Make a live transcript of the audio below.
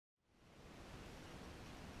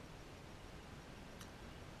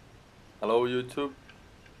Hello YouTube,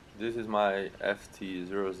 this is my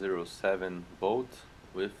FT007 boat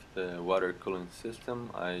with the water cooling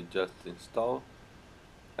system I just installed.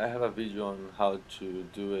 I have a video on how to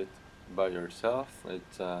do it by yourself.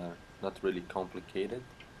 It's not really complicated.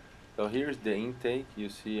 So here's the intake. You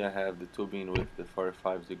see I have the tubing with the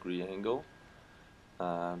 45-degree angle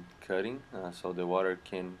cutting, so the water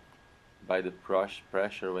can, by the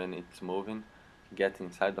pressure when it's moving, get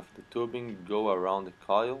inside of the tubing, go around the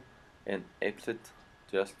coil and exit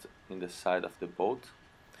just in the side of the boat.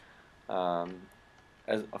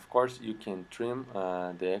 As of course you can trim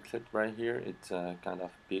the exit right here. It's kind of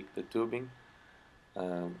big, the tubing.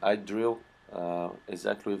 I drill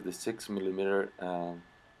exactly with the 6mm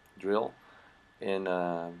drill, and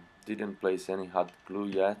didn't place any hot glue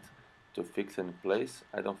yet to fix in place.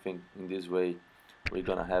 I don't think in this way we're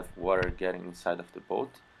gonna have water getting inside of the boat,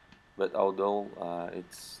 but although it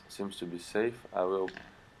seems to be safe, I will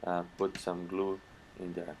put some glue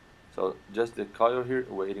in there. So just the coil here,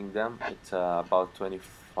 weighting them, it's about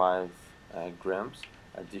 25 grams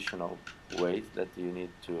additional weight that you need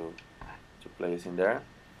to place in there.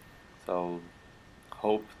 So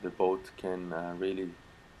hope the boat can really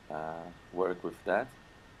work with that.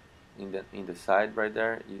 In the side right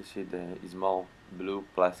there, you see the small blue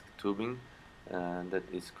plastic tubing that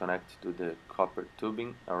is connected to the copper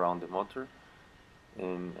tubing around the motor.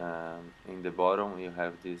 And in the bottom you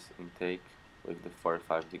have this intake with the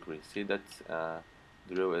 45 degrees. See, that's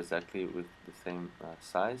drill exactly with the same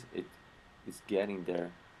size. It is getting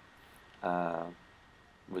there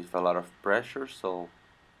with a lot of pressure, so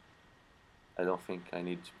I don't think I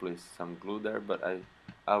need to place some glue there, but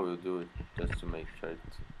I will do it just to make sure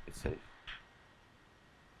it's safe.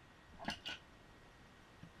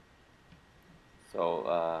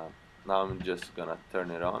 So now I'm just gonna turn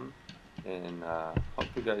it on, and hope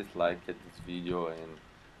you guys like it, this video. And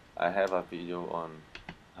I have a video on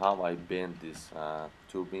how I bend this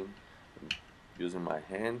tubing using my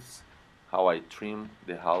hands, how I trim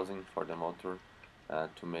the housing for the motor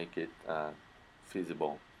to make it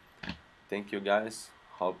feasible. Thank you guys,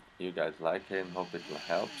 hope you guys like it and hope it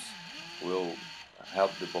helps. Will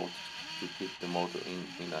help the boat to keep the motor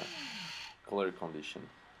in a clear condition,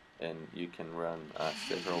 and you can run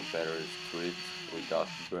several batteries through it without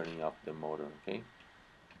burning up the motor. Okay,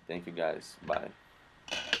 thank you guys, bye.